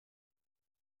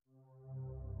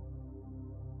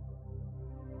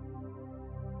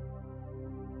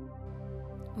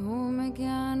Om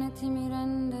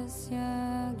Jnanatimirandasya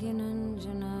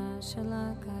Gyananjana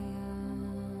Shalakaya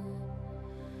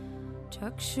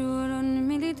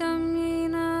Chakshurunmilitam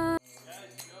Yena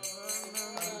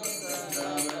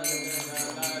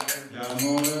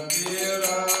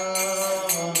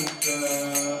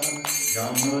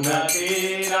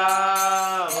Yamunatira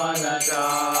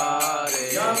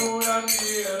Vanachare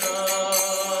Yamunatira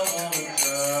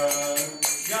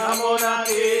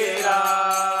Yamunatira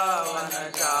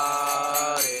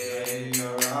Vanachare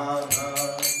Radha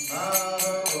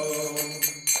Madhava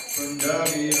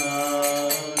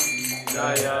Kunjabihari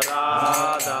Jaya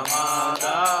Radha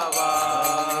Madhava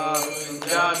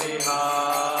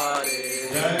Kunjabihari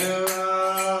Jaya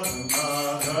Radha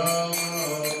Madhava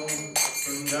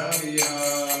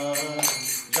Kunjabihari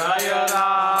Jaya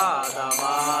Radha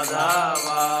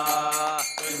Madhava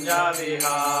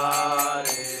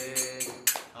Kunjabihari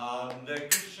Hare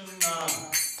Krishna,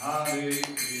 Hare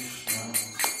Krishna,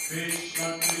 Krishna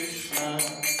Krishna,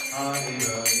 Hare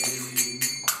Hare,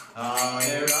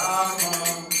 Hare Rama,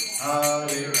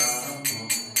 Hare Rama,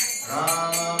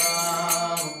 Rama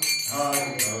Rama, Hare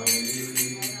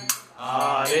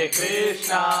Hare,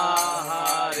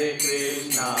 Hare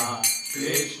Krishna,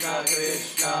 Krishna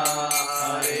Krishna,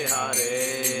 Hare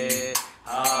Hare,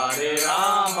 Hare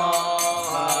Rama,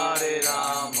 Hare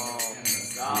Rama,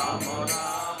 Rama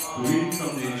Rama. Reading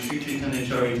from the Sri Chaitanya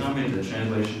Charitamrita, the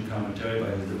translation commentary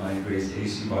by His Divine Grace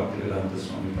A.C. Bhaktivedanta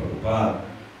Swami Prabhupada.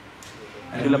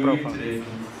 And we read today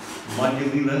from Madhya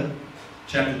Lila,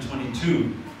 chapter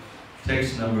 22,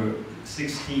 text number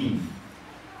 16.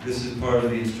 This is part of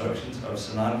the instructions of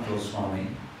Sanatana Goswami,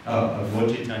 of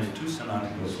Lord Chaitanya to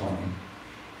Sanatana Goswami.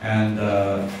 And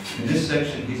in this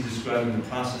section, he's describing the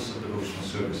process of devotional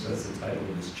service. That's the title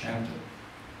of this chapter.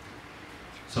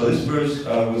 So this verse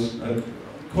was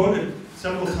quoted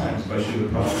several times by Srila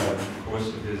Prabhupada in the course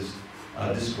of his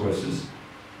discourses,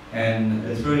 and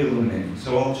it's very illuminating.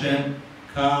 So I'll chant,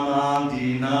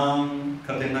 Kamandinam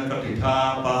katina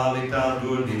katita balita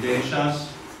durdideshas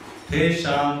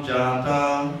tesham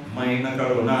jata maina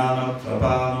karunana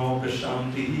trapano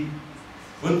prashanti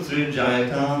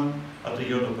utrijaitam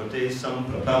atayodapate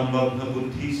sampratam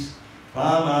buddhis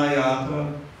pamayata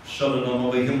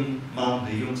sharanamaviham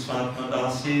mandiyum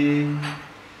svatmadasi.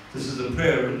 This is a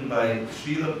prayer written by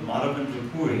Srila Madhavendra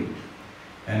Puri,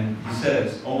 and he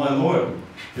says, "O my Lord,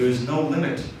 there is no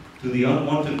limit to the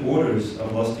unwanted orders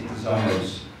of lusty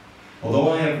desires.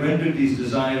 Although I have rendered these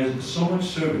desires so much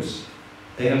service,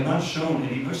 they have not shown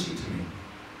any mercy to me.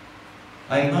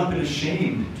 I have not been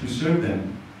ashamed to serve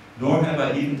them, nor have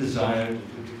I even desired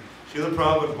to do." Srila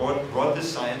Prabhupada brought this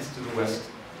science to the West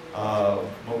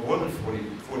more than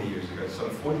 40 years ago, so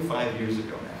 45 years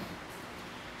ago now.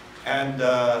 And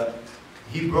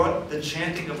he brought the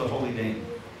chanting of the holy name.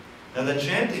 Now the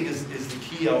chanting is the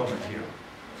key element here,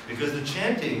 because the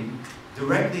chanting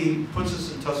directly puts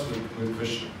us in touch with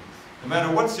Krishna. No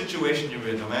matter what situation you're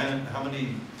in, no matter how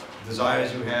many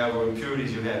desires you have or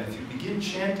impurities you have, if you begin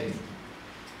chanting,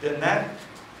 then that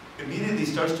immediately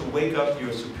starts to wake up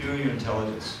your superior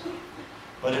intelligence.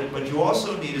 But you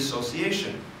also need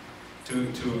association to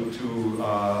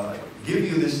give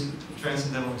you this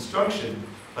transcendental instruction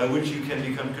by which you can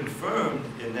become confirmed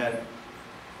in that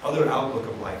other outlook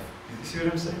of life. You see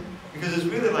what I'm saying? Because it's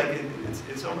really like,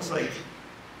 it's almost like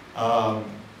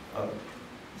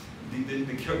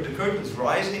the curtain's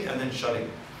rising and then shutting.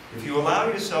 If you allow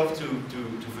yourself to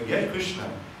forget Krishna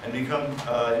and become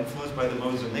influenced by the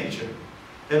modes of nature,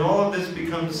 then all of this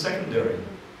becomes secondary,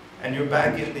 and you're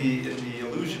back in the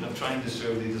illusion of trying to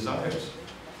serve the desires.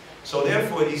 So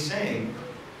therefore he's saying,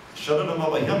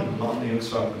 Sharanamavayam Mamniyam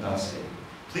Swapadasi.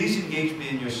 Please engage me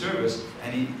in your service.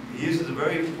 And he uses a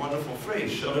very wonderful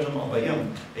phrase,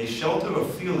 Sharanamavayam, a shelter of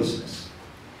fearlessness.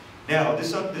 Now,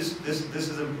 this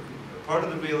is a part of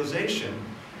the realization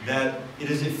that it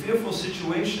is a fearful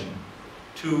situation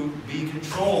to be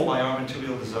controlled by our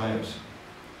material desires,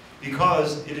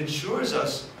 because it ensures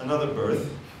us another birth.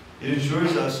 It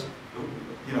ensures us,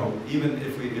 you know, even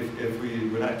if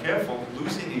we're not careful,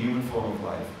 losing the human form of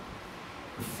life.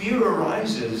 Fear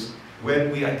arises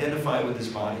when we identify with this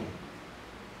body,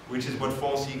 which is what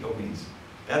false ego means.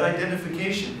 That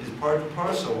identification is part and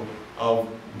parcel of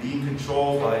being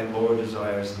controlled by lower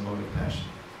desires and the mode of passion.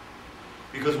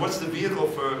 Because what's the vehicle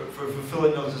for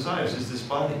fulfilling those desires is this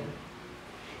body.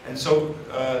 And so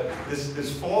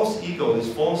this false ego,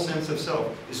 this false sense of self,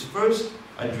 is first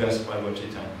addressed by Lord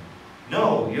Chaitanya.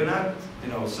 No, you're not, you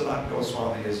know, Sanatana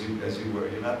Goswami as you were.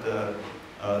 You're not the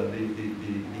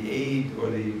aide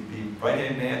or the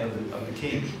right-hand man of the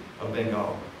king of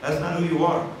Bengal. That's not who you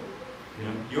are. You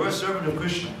know, you're a servant of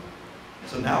Krishna.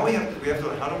 So now we have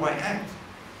to, how do I act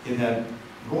in that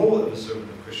role of a servant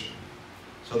of Krishna?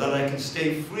 So that I can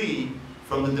stay free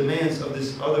from the demands of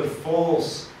this other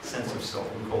false sense of self,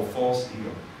 we call false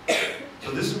ego.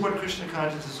 So this is what Krishna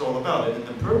consciousness is all about. And in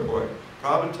the purport,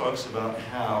 Prabhupada talks about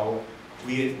how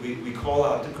we call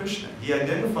out to Krishna. He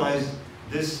identifies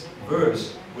this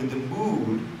verse with the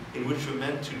mood in which we're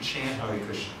meant to chant Hare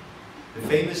Krishna. And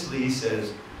famously he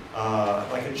says,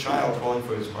 like a child calling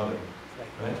for his mother,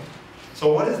 right?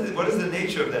 So what is the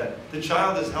nature of that? The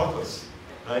child is helpless,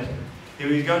 right? He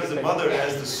regards the mother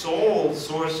as the sole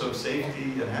source of safety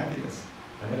and happiness.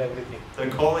 Right?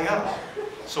 They're calling out.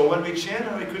 So when we chant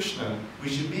Hare Krishna, we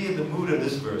should be in the mood of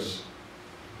this verse.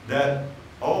 That,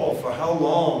 oh, for how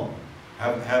long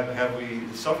have we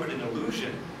suffered an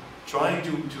illusion trying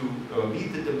to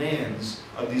meet the demands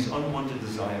of these unwanted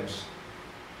desires?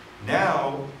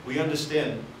 Now we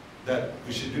understand that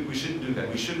we shouldn't do that.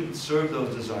 We shouldn't serve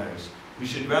those desires. We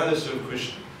should rather serve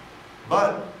Krishna.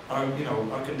 But our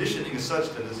conditioning is such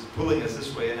that it's pulling us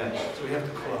this way and that. So we have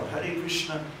to call out Hare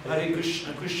Krishna,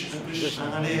 Krishna Krishna,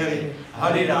 Hare Hare,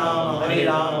 Hare Rama,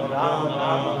 Rama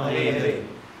Rama, Hare Hare.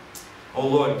 Oh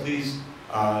Lord, please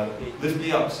lift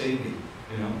me up, save me.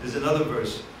 There's another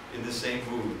verse in the same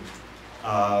mood.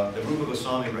 The Rupa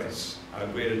Goswami writes, our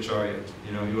great Acharya.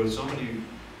 He wrote so many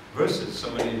verses, so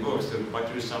many books. The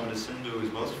Bhakti Rasamrita Sindhu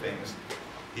is most famous.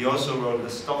 He also wrote the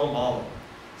Stavamala.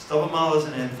 Stavamala is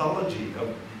an anthology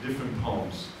of different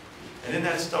poems. And in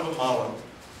that Stavamala,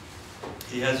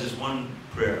 he has this one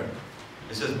prayer.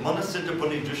 It says, Manasiddha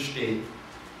Pani Drushte,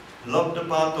 Labda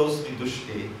Patos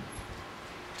Vidushte,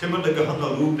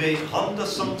 Timadagahana Rupe, Hanta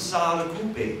Samsara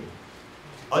Kupe,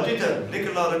 Ajita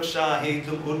Nikala Raksha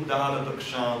Hetu Uddara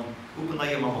Raksham,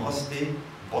 Upanayama Haste,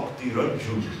 Bhakti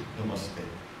Rajju Namaste.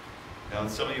 Now,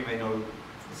 some of you may know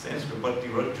Sanskrit, Bhakti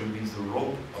Rajju means the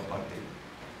rope of Bhakti.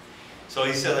 So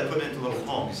he said, I put it into a little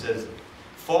poem. He says,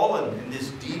 fallen in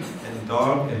this deep and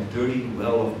dark and dirty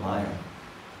well of Maya,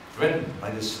 threatened by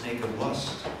the snake of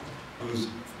lust, whose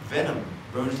venom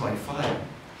burns like fire.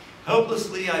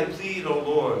 Helplessly I plead, O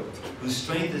Lord, whose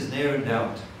strength is ne'er in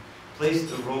doubt. Place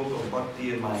the rope of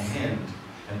Bhakti in my hand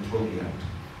and pull me out.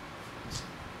 That's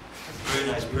a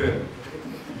very nice prayer.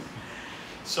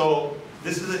 So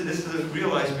this is a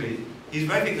real ice cream. He's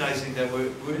recognizing that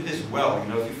we're in this well.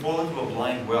 If you fall into a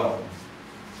blind well,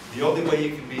 the only way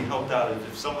you can be helped out is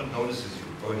if someone notices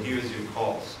you or hears your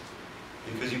calls,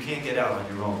 because you can't get out on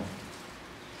your own.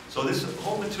 So this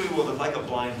whole material world is like a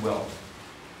blind well.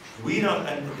 We don't,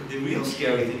 and the real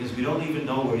scary thing is we don't even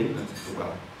know we're in the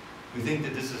well. We think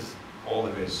that this is all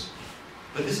there is.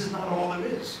 But this is not all there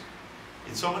is.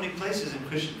 In so many places in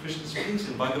Krishna speaks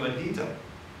in Bhagavad Gita.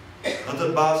 He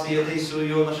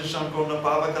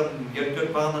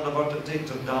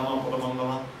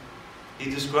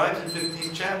describes in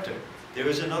 15th chapter, there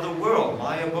is another world,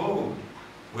 my abode,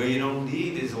 where you don't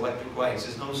need these electric lights.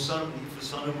 There's no sun, need for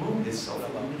sun or moon. It's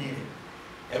self-illuminated.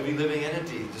 Every living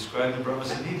entity described in Brahma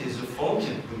Samhita is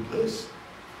effulgent with bliss.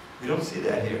 We don't see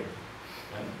that here.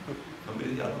 Right?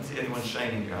 I don't see anyone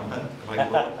shining here. Am I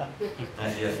glowing?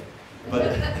 Not yet.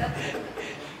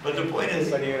 But the point is,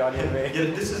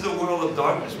 this is a world of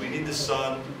darkness. We need the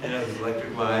sun, there's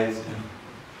electric lights.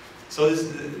 So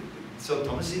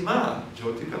Tamasi Ma,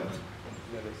 Jyotigama.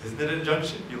 Isn't it an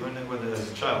injunction? You learned it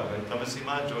as a child, right? Tamasi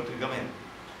Ma, Jyotigama.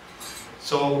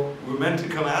 So we're meant to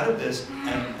come out of this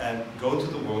and go to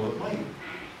the world of light.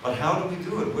 But how do we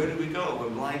do it? Where do we go? We're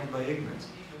blinded by ignorance.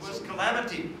 It was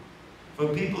calamity for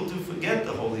people to forget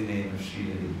the holy name of Shri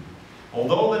Hari.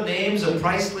 Although the name's a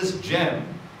priceless gem,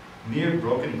 mere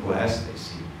broken glass they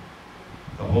see.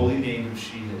 The holy name of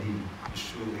Shri Hari is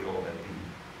surely all that be.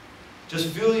 Just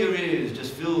fill your ears,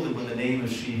 just fill them with the name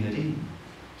of Shri Hari.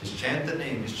 Just chant the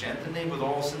name with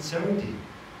all sincerity.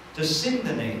 Just sing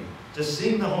the name. Just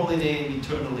sing the holy name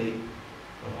eternally.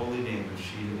 The holy name of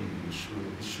Shri Hari is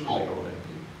surely all that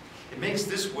be. It makes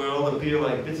this world appear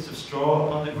like bits of straw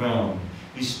upon the ground.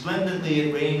 Resplendently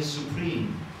it reigns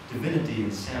supreme, divinity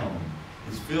and sound.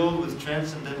 It's filled with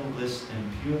transcendental bliss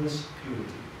and purest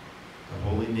purity. The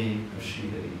holy name of Shri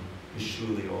Hari is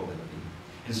surely all that be.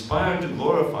 Inspired to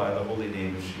glorify the holy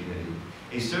name of Shri Hari,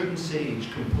 a certain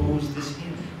sage composed this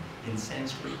hymn in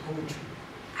Sanskrit poetry.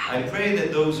 I pray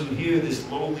that those who hear this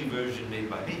lowly version made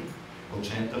by me will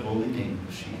chant the holy name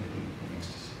of Shri Hari in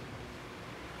ecstasy.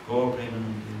 Gaur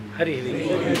Premanandi. Hari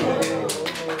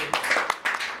Hari.